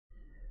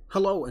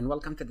Hello and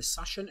welcome to this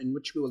session in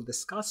which we will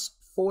discuss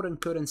foreign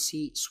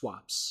currency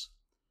swaps.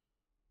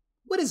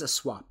 What is a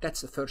swap?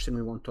 That's the first thing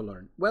we want to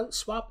learn. Well,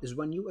 swap is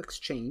when you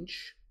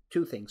exchange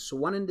two things. So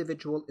one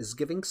individual is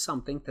giving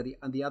something to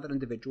the other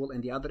individual,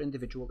 and the other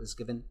individual is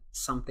giving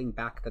something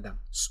back to them.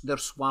 They're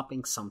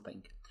swapping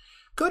something.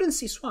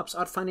 Currency swaps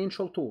are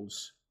financial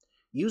tools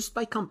used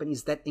by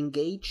companies that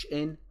engage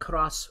in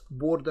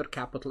cross-border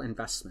capital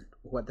investment.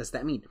 What does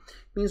that mean?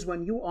 It means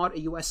when you are a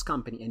US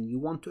company and you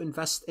want to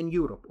invest in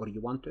Europe, or you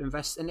want to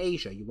invest in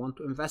Asia, you want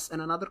to invest in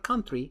another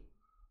country,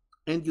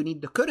 and you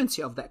need the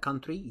currency of that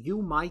country,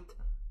 you might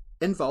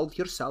involve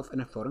yourself in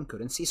a foreign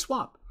currency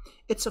swap.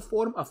 It's a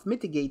form of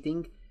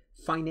mitigating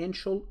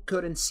financial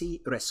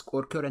currency risk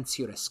or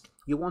currency risk.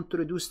 You want to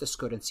reduce this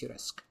currency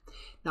risk.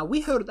 Now,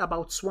 we heard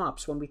about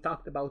swaps when we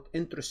talked about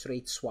interest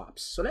rate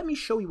swaps. So let me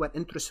show you what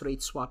interest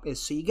rate swap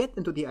is, so you get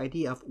into the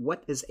idea of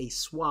what is a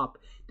swap.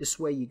 This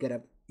way you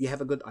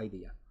have a good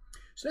idea.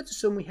 So let's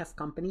assume we have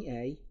company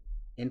A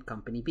and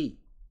company B.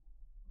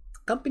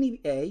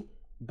 Company A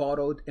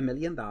borrowed $1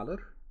 million.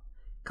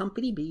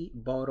 Company B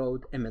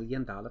borrowed $1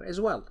 million as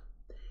well.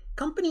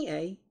 Company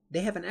A,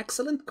 they have an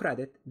excellent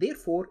credit,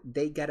 therefore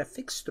they get a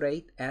fixed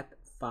rate at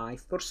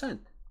 5%.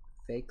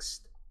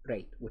 Fixed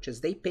rate, which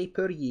is they pay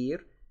per year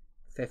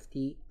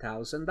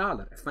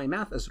 $50,000, if my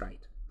math is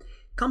right.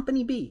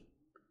 Company B,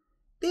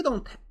 they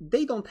don't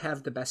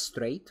have the best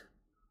rate,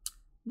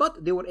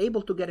 but they were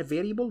able to get a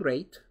variable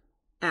rate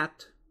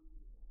at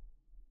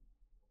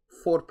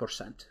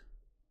 4%.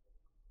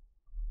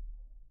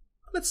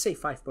 Let's say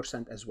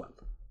 5% as well.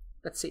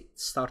 Let's say it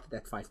started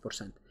at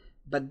 5%,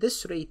 but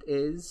this rate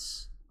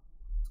is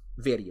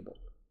variable.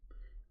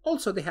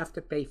 Also, they have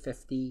to pay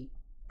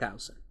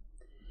 $50,000.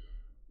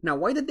 Now,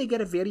 why did they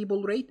get a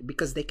variable rate?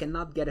 Because they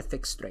cannot get a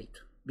fixed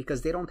rate,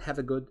 because they don't have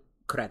a good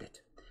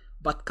credit.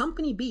 But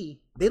company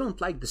B, they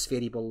don't like this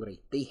variable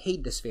rate. They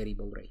hate this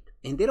variable rate,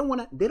 and they don't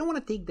want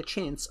to take the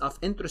chance of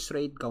interest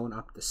rate going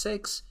up to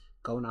 6,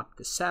 going up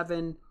to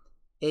 7,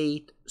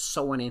 8,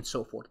 so on and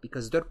so forth,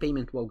 because their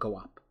payment will go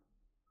up.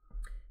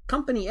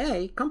 Company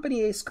A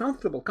is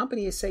comfortable.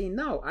 Company A is saying,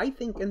 no, I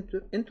think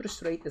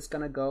interest rate is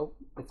gonna go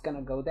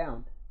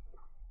down.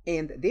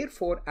 And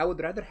therefore, I would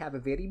rather have a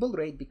variable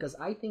rate because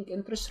I think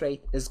interest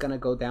rate is going to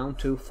go down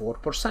to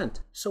 4%.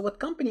 So what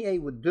company A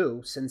would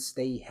do, since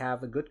they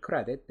have a good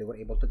credit, they were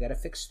able to get a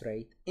fixed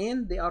rate,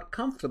 and they are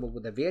comfortable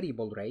with a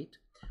variable rate,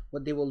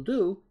 what they will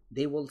do,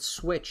 they will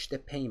switch the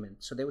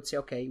payment. So they would say,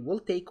 okay,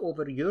 we'll take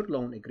over your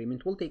loan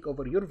agreement, we'll take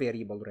over your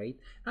variable rate.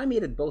 I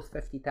made it both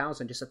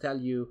 $50,000 just to tell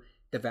you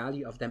the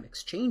value of them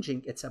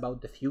exchanging. It's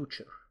about the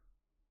future.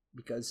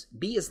 Because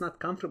B is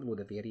not comfortable with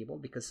a variable,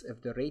 because if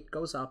the rate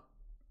goes up,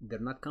 they're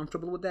not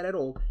comfortable with that at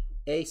all.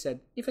 A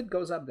said, if it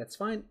goes up, that's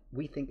fine.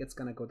 We think it's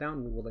going to go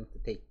down. We're willing to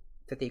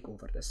take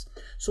over this.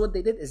 So what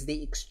they did is they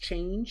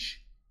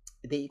exchange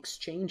the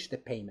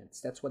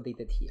payments. That's what they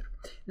did here.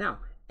 Now,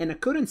 in a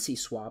currency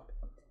swap,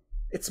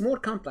 it's more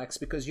complex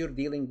because you're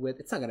dealing with,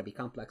 it's not going to be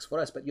complex for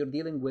us, but you're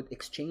dealing with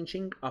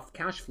exchanging of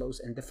cash flows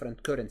in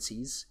different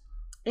currencies.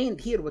 And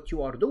here what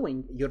you are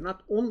doing, you're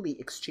not only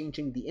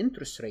exchanging the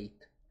interest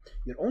rate,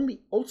 you're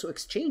also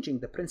exchanging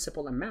the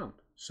principal amount.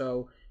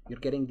 So you're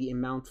getting the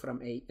amount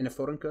in a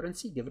foreign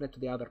currency, giving it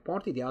to the other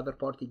party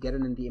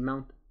getting in the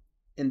amount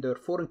in their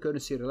foreign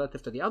currency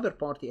relative to the other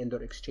party, and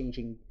they're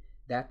exchanging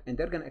that, and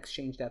they're going to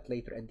exchange that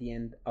later at the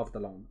end of the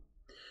loan.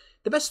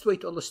 The best way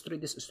to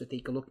illustrate this is to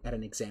take a look at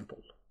an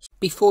example.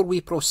 Before we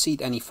proceed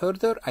any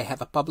further, I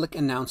have a public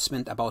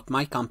announcement about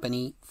my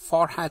company,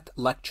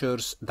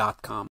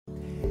 farhatlectures.com.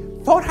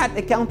 Farhat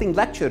Accounting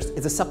Lectures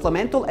is a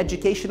supplemental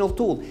educational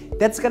tool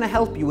that's going to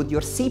help you with your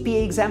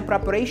CPA exam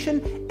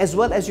preparation as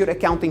well as your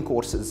accounting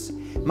courses.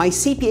 My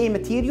CPA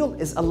material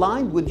is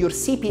aligned with your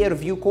CPA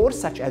review course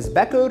such as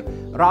Becker,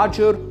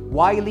 Roger,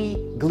 Wiley,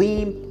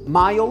 Gleam,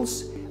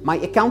 Miles. My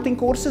accounting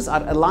courses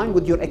are aligned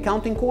with your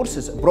accounting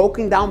courses,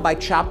 broken down by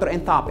chapter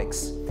and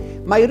topics.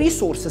 My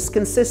resources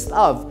consist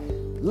of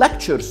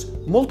lectures,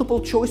 multiple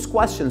choice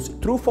questions,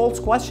 true-false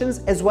questions,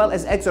 as well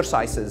as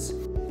exercises.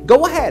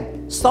 Go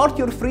ahead, start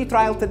your free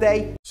trial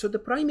today. So the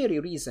primary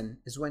reason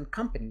is when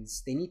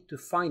companies, they need to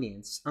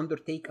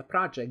undertake a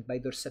project by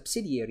their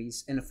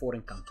subsidiaries in a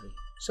foreign country.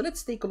 So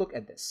let's take a look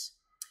at this.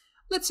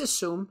 Let's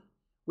assume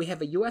we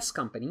have a US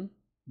company.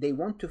 They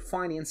want to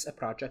finance a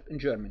project in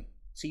Germany.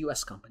 It's a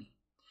US company.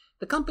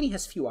 The company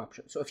has few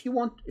options. So if you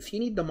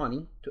need the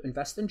money to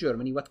invest in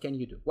Germany, what can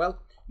you do?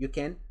 Well, you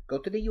can go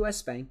to the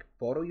US bank,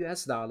 borrow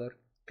US dollar,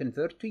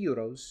 convert to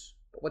euros.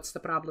 But what's the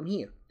problem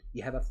here?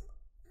 You have a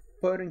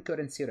foreign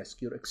currency risk.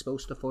 You're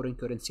exposed to foreign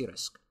currency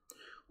risk.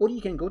 Or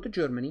you can go to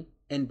Germany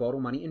and borrow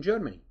money in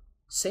Germany.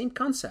 Same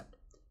concept.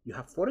 You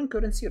have foreign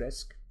currency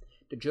risk.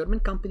 The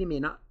German company may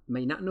not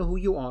know who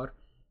you are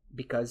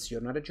because you're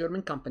not a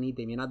German company.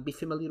 They may not be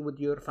familiar with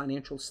your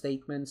financial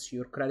statements,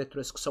 your credit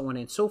risk, so on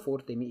and so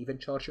forth. They may even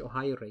charge you a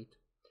higher rate.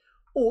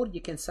 Or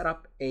you can set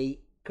up a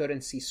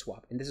currency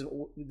swap. And this is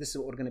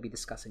what we're going to be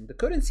discussing. The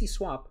currency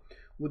swap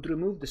would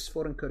remove this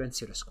foreign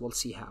currency risk. We'll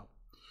see how.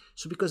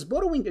 So because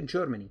borrowing in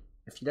Germany,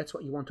 if that's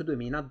what you want to do, it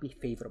may not be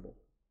favorable.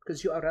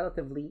 because you are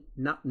relatively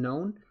not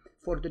known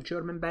for the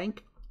German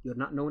bank. You're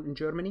not known in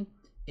Germany,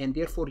 and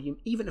therefore,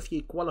 even if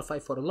you qualify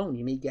for a loan,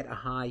 you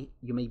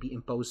may be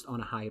imposed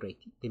on a high rate.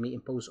 They may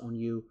impose on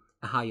you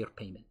a higher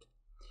payment.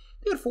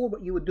 Therefore,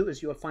 what you would do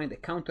is you will find a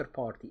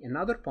counterparty,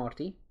 another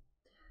party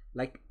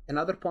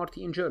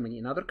in Germany,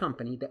 another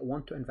company that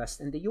want to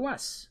invest in the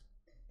US.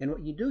 And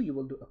what you do, you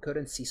will do a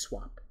currency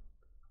swap.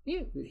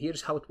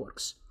 Here's how it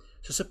works.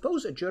 So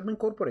suppose a German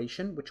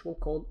corporation, which we'll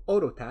call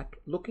Eurotech,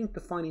 looking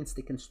to finance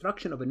the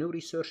construction of a new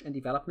research and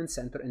development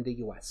center in the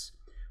US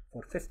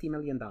for $50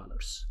 million.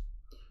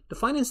 To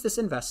finance this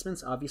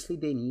investments, obviously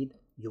they need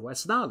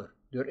US dollar.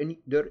 They're in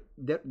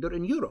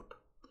Europe.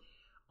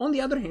 On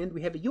the other hand,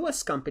 we have a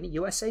US company,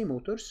 USA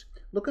Motors,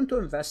 looking to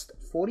invest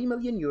 40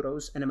 million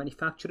euros in a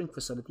manufacturing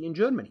facility in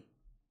Germany.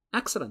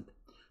 Excellent.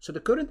 So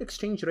the current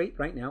exchange rate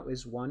right now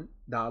is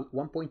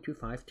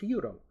 1.25 to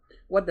euro.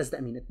 What does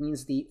that mean? It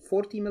means the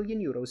 40 million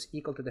euros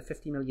equal to the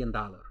 $50 million.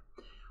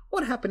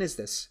 What happened is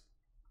this.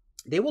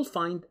 They will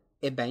find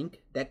a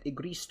bank that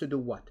agrees to do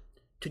what?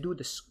 To do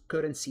this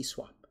currency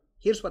swap.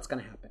 Here's what's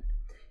going to happen.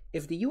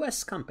 If the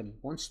US company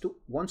wants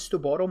to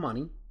borrow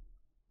money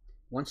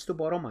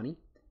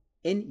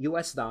in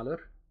US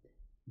dollar,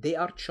 they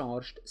are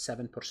charged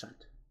 7%.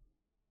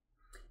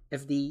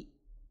 If the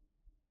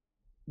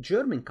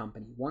German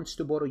company wants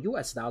to borrow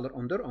US dollar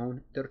on their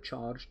own, they're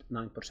charged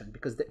 9%,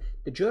 because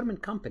the German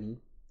company,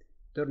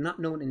 they're not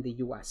known in the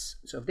US.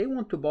 So if they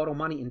want to borrow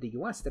money in the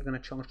US, they're going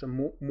to charge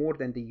them more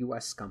than the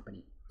US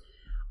company.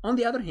 On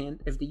the other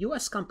hand, if the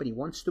US company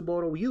wants to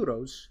borrow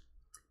euros,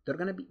 they're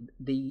going to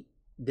be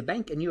the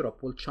bank in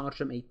Europe will charge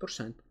them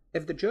 8%.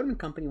 If the German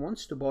company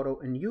wants to borrow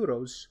in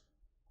euros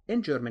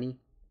in Germany,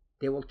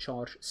 they will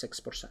charge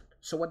 6%.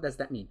 So what does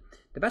that mean?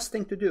 The best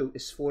thing to do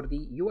is for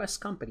the US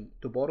company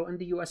to borrow in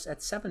the US at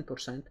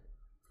 7%,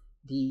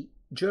 the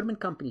German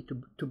company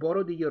to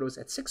borrow the euros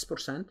at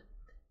 6%,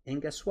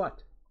 and guess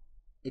what?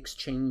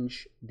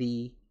 Exchange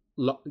the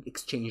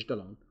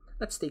loan.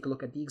 Let's take a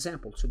look at the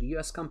example. So the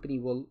US company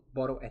will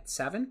borrow at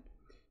 7,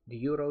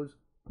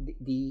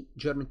 the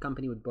German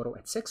company would borrow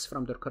at 6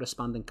 from their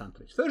corresponding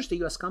countries. First, the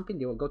US company,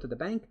 they will go to the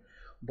bank,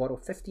 borrow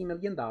 $50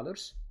 million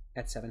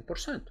at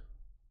 7%.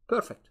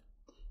 Perfect.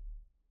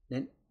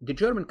 Then the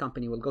German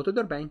company will go to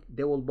their bank,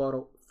 they will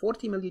borrow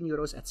 40 million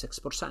euros at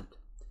 6%.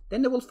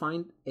 Then they will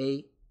find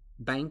a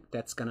bank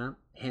that's gonna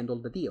handle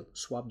the deal,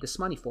 swap this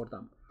money for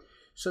them.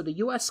 So the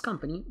US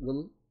company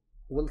will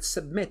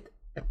submit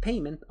a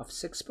payment of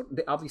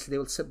 6%. Obviously, they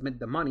will submit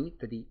the money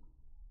to the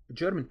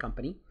German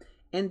company,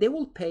 and they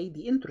will pay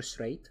the interest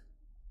rate.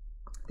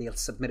 They'll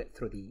submit it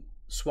through the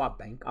swap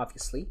bank,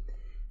 obviously,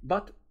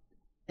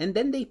 and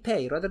then they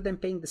pay, rather than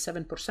paying the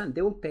 7%,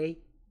 they will pay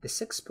the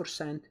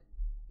 6%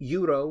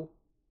 euro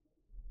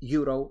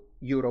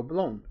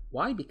loan.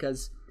 Why?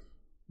 Because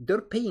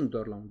they're paying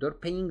their loan. They're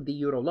paying the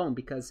euro loan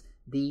because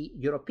the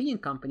European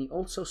company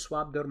also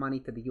swapped their money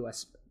to the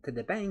US, to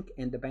the bank,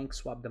 and the bank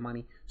swapped the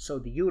money. So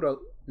the euro,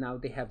 now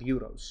they have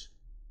euros.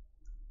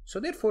 So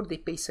therefore they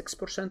pay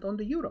 6% on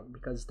the euro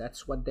because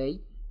that's what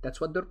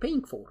they're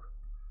paying for.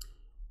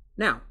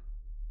 Now,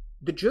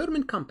 the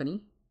German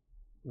company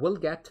will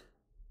get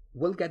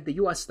the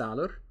US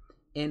dollar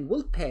and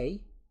will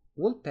pay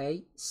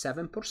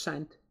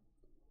 7%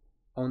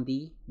 on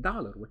the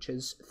dollar, which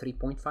is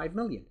 3.5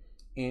 million,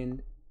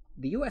 and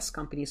the US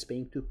company is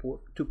paying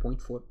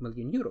 2.4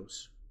 million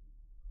euros.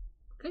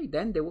 Okay,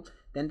 then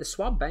the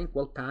swap bank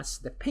will pass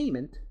the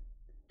payment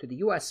to the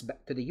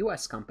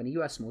US company,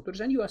 US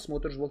Motors, and US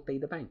Motors will pay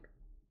the bank.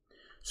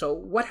 So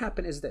what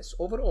happened is this.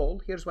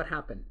 Overall, here's what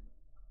happened.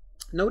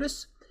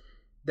 Notice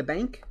the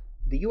bank,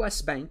 the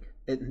US bank,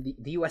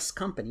 the US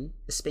company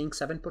is paying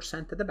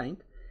 7% to the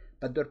bank,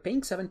 but they're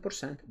paying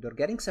 7%, they're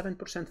getting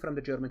 7% from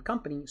the German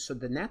company, so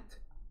the net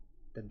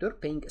that they're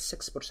paying is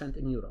 6%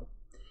 in euro.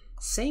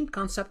 Same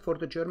concept for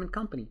the German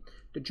company.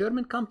 The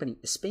German company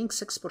is paying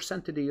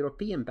 6% to the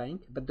European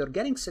bank, but they're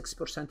getting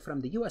 6%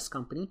 from the US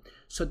company,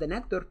 so the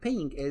net they're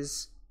paying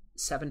is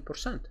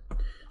 7%.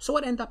 So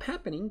what ended up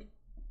happening,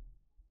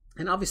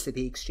 and obviously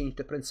they exchange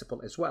the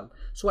principal as well.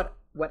 So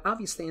what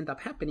obviously ended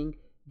up happening,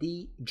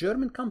 the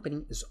German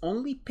company is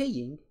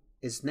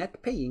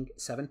net paying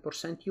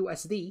 7%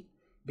 USD,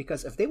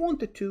 because if they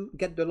wanted to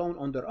get the loan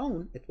on their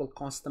own, it will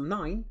cost them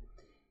 9.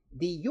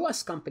 The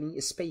US company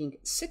is paying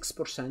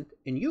 6%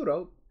 in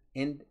euro,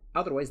 and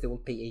otherwise they will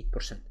pay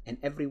 8%. And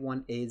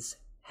everyone is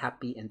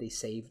happy and they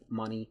saved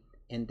money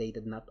and they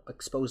did not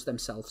expose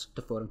themselves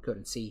to foreign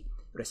currency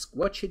risk.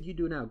 What should you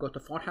do now? Go to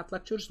Farhat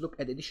Lectures, look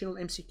at additional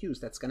MCQs.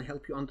 That's going to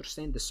help you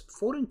understand this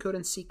foreign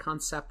currency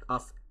concept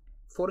of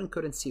foreign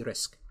currency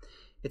risk.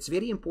 It's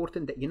very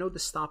important that you know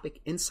this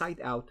topic inside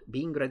out,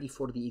 being ready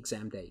for the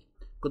exam day.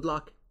 Good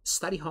luck,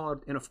 study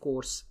hard, and of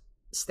course,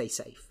 stay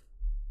safe.